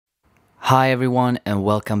Hi everyone and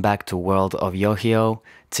welcome back to World of YOHIO.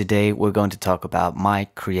 Today we're going to talk about my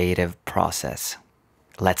creative process.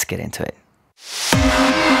 Let's get into it.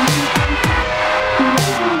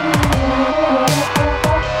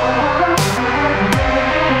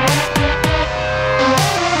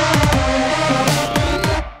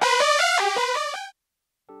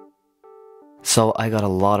 So I got a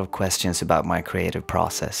lot of questions about my creative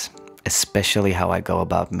process, especially how I go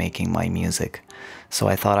about making my music. So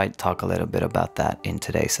I thought I'd talk a little bit about that in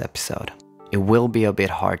today's episode. It will be a bit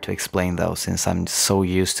hard to explain though, since I'm so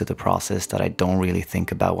used to the process that I don't really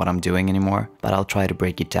think about what I'm doing anymore, but I'll try to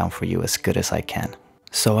break it down for you as good as I can.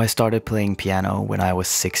 So I started playing piano when I was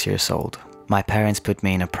 6 years old. My parents put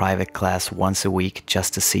me in a private class once a week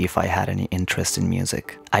just to see if I had any interest in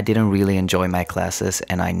music. I didn't really enjoy my classes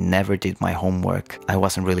and I never did my homework. I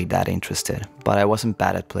wasn't really that interested, but I wasn't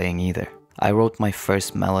bad at playing either. I wrote my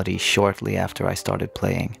first melody shortly after I started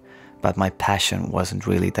playing, but my passion wasn't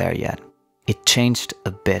really there yet. It changed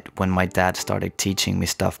a bit when my dad started teaching me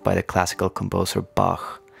stuff by the classical composer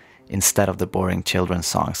Bach, instead of the boring children's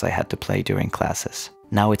songs I had to play during classes.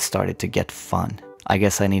 Now it started to get fun. I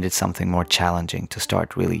guess I needed something more challenging to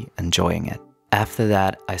start really enjoying it. After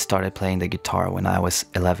that, I started playing the guitar when I was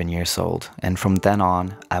 11 years old, and from then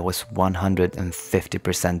on, I was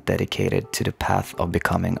 150% dedicated to the path of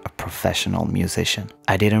becoming a professional musician.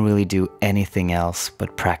 I didn't really do anything else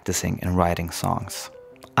but practicing and writing songs.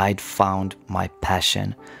 I'd found my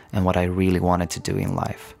passion and what I really wanted to do in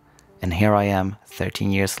life. And here I am,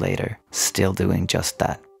 13 years later, still doing just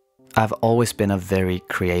that. I've always been a very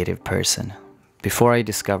creative person. Before I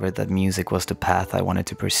discovered that music was the path I wanted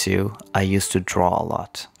to pursue, I used to draw a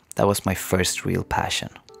lot. That was my first real passion,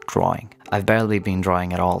 drawing. I've barely been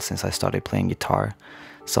drawing at all since I started playing guitar,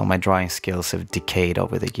 so my drawing skills have decayed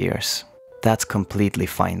over the years. That's completely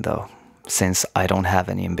fine though, since I don't have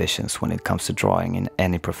any ambitions when it comes to drawing in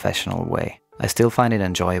any professional way. I still find it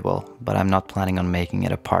enjoyable, but I'm not planning on making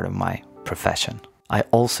it a part of my profession. I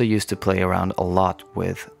also used to play around a lot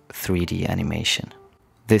with 3D animation.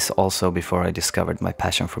 This also before I discovered my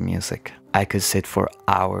passion for music. I could sit for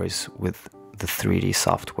hours with the 3D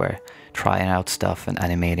software, trying out stuff and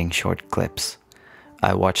animating short clips.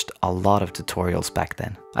 I watched a lot of tutorials back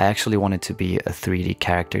then. I actually wanted to be a 3D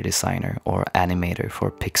character designer or animator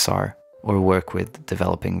for Pixar or work with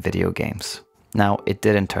developing video games. Now, it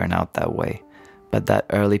didn't turn out that way, but that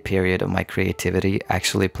early period of my creativity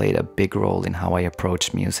actually played a big role in how I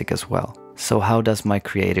approach music as well. So how does my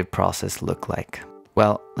creative process look like?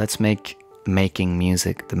 Well, let's make making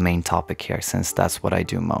music the main topic here, since that's what I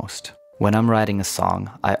do most. When I'm writing a song,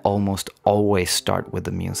 I almost always start with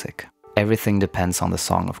the music. Everything depends on the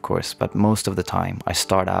song, of course, but most of the time I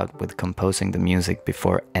start out with composing the music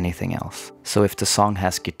before anything else. So if the song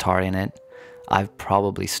has guitar in it, I've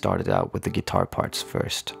probably started out with the guitar parts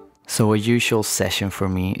first. So a usual session for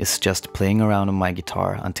me is just playing around on my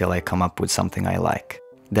guitar until I come up with something I like.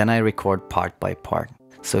 Then I record part by part.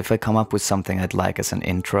 So if I come up with something I'd like as an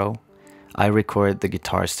intro, I record the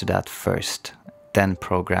guitars to that first, then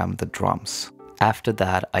program the drums. After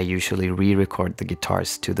that, I usually re-record the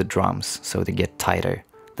guitars to the drums so they get tighter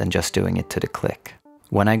than just doing it to the click.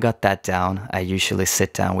 When I got that down, I usually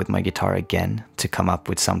sit down with my guitar again to come up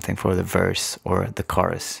with something for the verse or the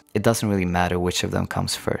chorus. It doesn't really matter which of them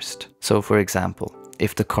comes first. So for example,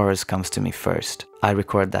 if the chorus comes to me first, I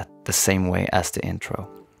record that the same way as the intro.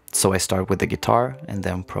 So I start with the guitar and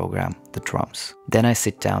then program the drums. Then I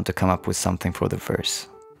sit down to come up with something for the verse.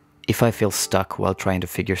 If I feel stuck while trying to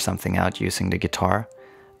figure something out using the guitar,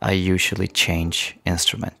 I usually change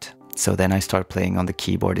instrument. So then I start playing on the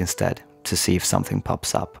keyboard instead to see if something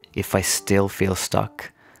pops up. If I still feel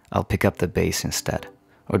stuck, I'll pick up the bass instead,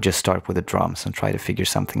 or just start with the drums and try to figure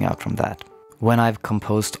something out from that. When I've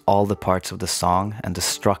composed all the parts of the song and the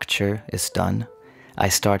structure is done, I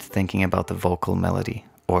start thinking about the vocal melody,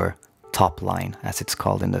 or top line as it's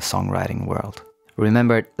called in the songwriting world.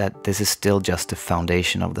 Remember that this is still just the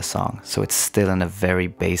foundation of the song, so it's still in a very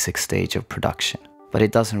basic stage of production. But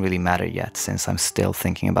it doesn't really matter yet, since I'm still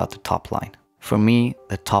thinking about the top line. For me,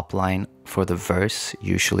 the top line for the verse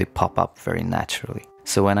usually pop up very naturally.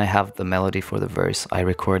 So when I have the melody for the verse, I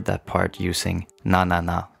record that part using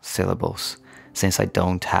na-na-na syllables, since I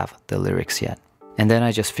don't have the lyrics yet. And then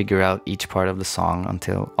I just figure out each part of the song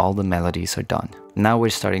until all the melodies are done. Now we're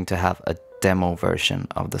starting to have a demo version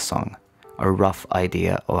of the song, a rough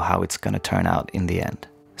idea of how it's gonna turn out in the end.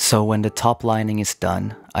 So when the top lining is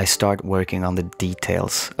done, I start working on the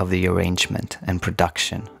details of the arrangement and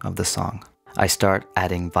production of the song. I start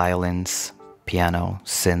adding violins, piano,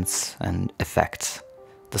 synths, and effects.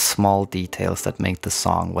 The small details that make the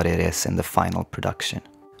song what it is in the final production.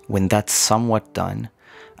 When that's somewhat done,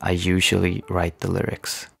 I usually write the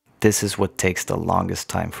lyrics. This is what takes the longest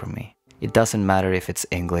time for me. It doesn't matter if it's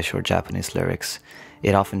English or Japanese lyrics,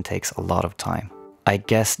 it often takes a lot of time. I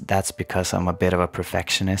guess that's because I'm a bit of a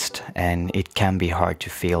perfectionist and it can be hard to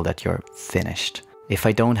feel that you're finished. If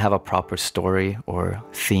I don't have a proper story or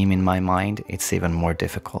theme in my mind, it's even more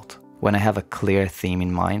difficult. When I have a clear theme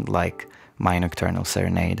in mind, like My Nocturnal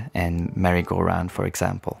Serenade and Merry-Go-Round for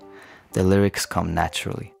example, the lyrics come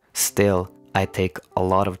naturally. Still, I take a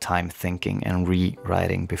lot of time thinking and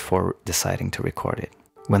rewriting before deciding to record it.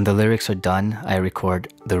 When the lyrics are done, I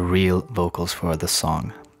record the real vocals for the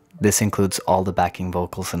song. This includes all the backing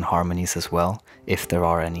vocals and harmonies as well, if there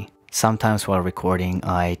are any. Sometimes while recording,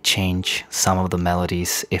 I change some of the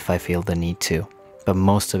melodies if I feel the need to, but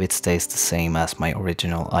most of it stays the same as my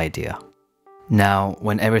original idea. Now,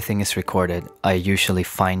 when everything is recorded, I usually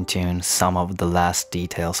fine-tune some of the last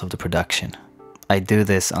details of the production. I do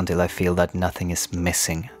this until I feel that nothing is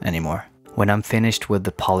missing anymore. When I'm finished with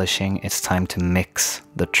the polishing, it's time to mix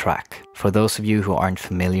the track. For those of you who aren't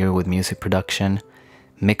familiar with music production,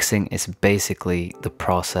 mixing is basically the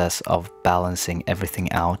process of balancing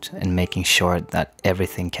everything out and making sure that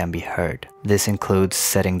everything can be heard. This includes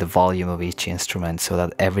setting the volume of each instrument so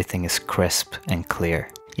that everything is crisp and clear.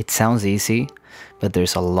 It sounds easy, but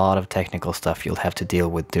there's a lot of technical stuff you'll have to deal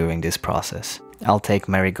with during this process. I'll take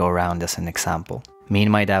Merry-Go-Round as an example. Me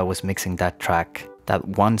and my dad was mixing that track, that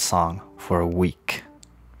one song, for a week.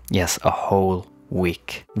 Yes, a whole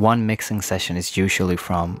week. One mixing session is usually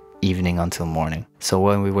from evening until morning. So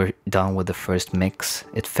when we were done with the first mix,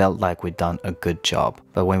 it felt like we'd done a good job.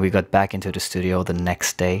 But when we got back into the studio the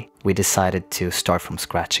next day, we decided to start from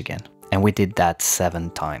scratch again. And we did that 7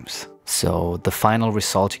 times. So the final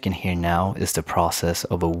result you can hear now is the process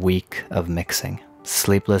of a week of mixing.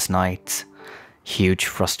 Sleepless nights, huge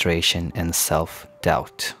frustration and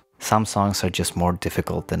self-doubt. Some songs are just more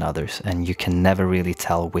difficult than others, and you can never really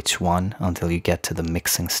tell which one until you get to the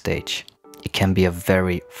mixing stage. It can be a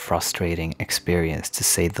very frustrating experience to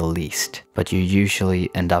say the least, but you usually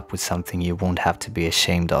end up with something you won't have to be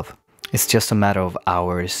ashamed of. It's just a matter of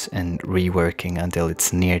hours and reworking until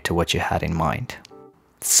it's near to what you had in mind.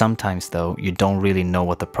 Sometimes though, you don't really know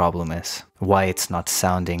what the problem is, why it's not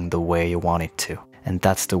sounding the way you want it to, and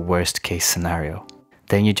that's the worst case scenario.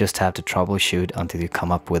 Then you just have to troubleshoot until you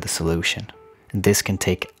come up with a solution. And this can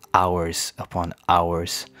take hours upon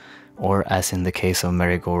hours, or as in the case of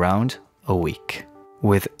Merry-Go-Round, a week.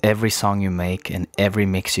 With every song you make and every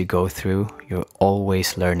mix you go through, you're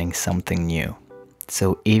always learning something new.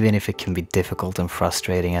 So even if it can be difficult and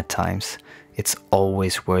frustrating at times, it's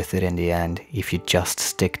always worth it in the end if you just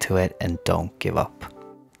stick to it and don't give up.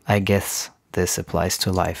 I guess this applies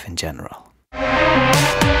to life in general.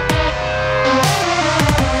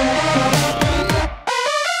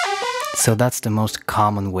 So that's the most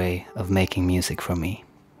common way of making music for me.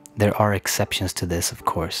 There are exceptions to this, of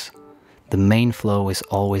course. The main flow is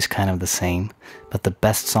always kind of the same, but the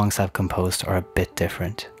best songs I've composed are a bit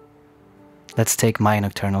different. Let's take My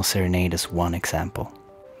Nocturnal Serenade as one example.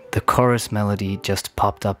 The chorus melody just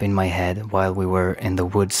popped up in my head while we were in the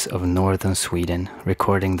woods of northern Sweden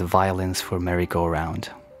recording the violins for Merry-Go-Round.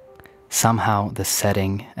 Somehow the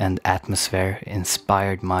setting and atmosphere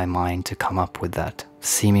inspired my mind to come up with that,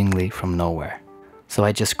 seemingly from nowhere. So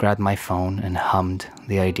I just grabbed my phone and hummed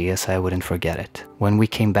the idea so I wouldn't forget it. When we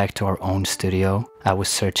came back to our own studio, I was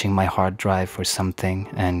searching my hard drive for something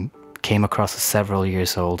and came across a several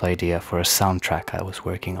years old idea for a soundtrack I was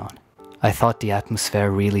working on. I thought the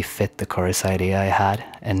atmosphere really fit the chorus idea I had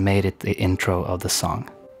and made it the intro of the song.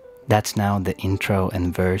 That's now the intro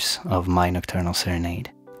and verse of My Nocturnal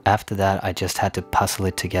Serenade. After that, I just had to puzzle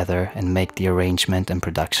it together and make the arrangement and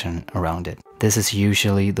production around it. This is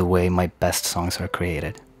usually the way my best songs are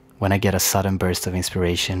created, when I get a sudden burst of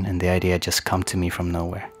inspiration and the idea just comes to me from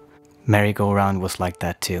nowhere. Merry-Go-Round was like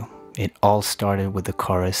that too. It all started with the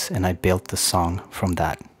chorus and I built the song from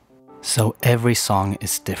that. So every song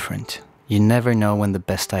is different. You never know when the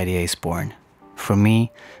best idea is born. For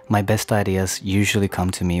me, my best ideas usually come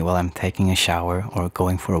to me while I'm taking a shower or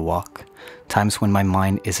going for a walk, times when my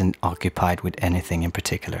mind isn't occupied with anything in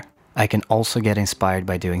particular. I can also get inspired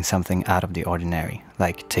by doing something out of the ordinary,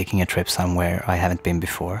 like taking a trip somewhere I haven't been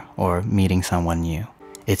before or meeting someone new.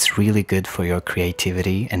 It's really good for your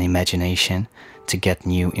creativity and imagination to get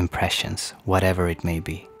new impressions, whatever it may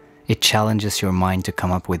be. It challenges your mind to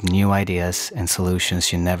come up with new ideas and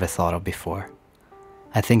solutions you never thought of before.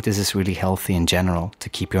 I think this is really healthy in general, to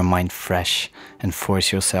keep your mind fresh and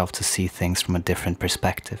force yourself to see things from a different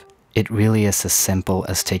perspective. It really is as simple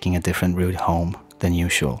as taking a different route home than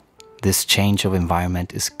usual. This change of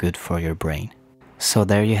environment is good for your brain. So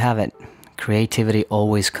there you have it. Creativity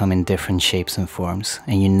always comes in different shapes and forms,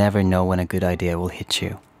 and you never know when a good idea will hit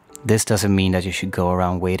you. This doesn't mean that you should go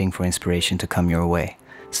around waiting for inspiration to come your way.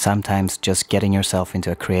 Sometimes just getting yourself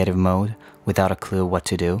into a creative mode without a clue what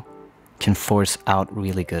to do can force out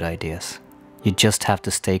really good ideas. You just have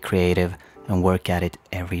to stay creative and work at it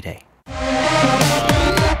every day.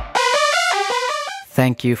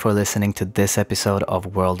 Thank you for listening to this episode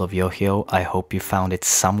of World of YOHIO. I hope you found it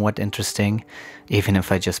somewhat interesting, even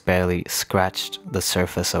if I just barely scratched the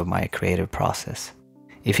surface of my creative process.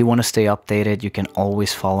 If you want to stay updated, you can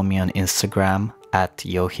always follow me on Instagram at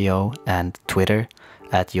YOHIO and Twitter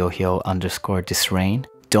at YOHIO_disrain.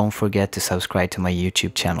 Don't forget to subscribe to my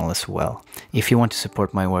YouTube channel as well. If you want to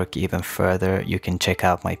support my work even further, you can check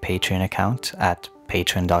out my Patreon account at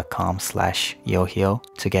patreon.com/YOHIO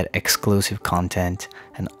to get exclusive content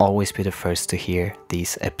and always be the first to hear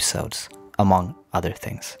these episodes, among other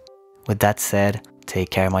things. With that said, take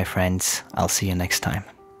care my friends. I'll see you next time.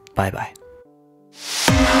 Bye bye.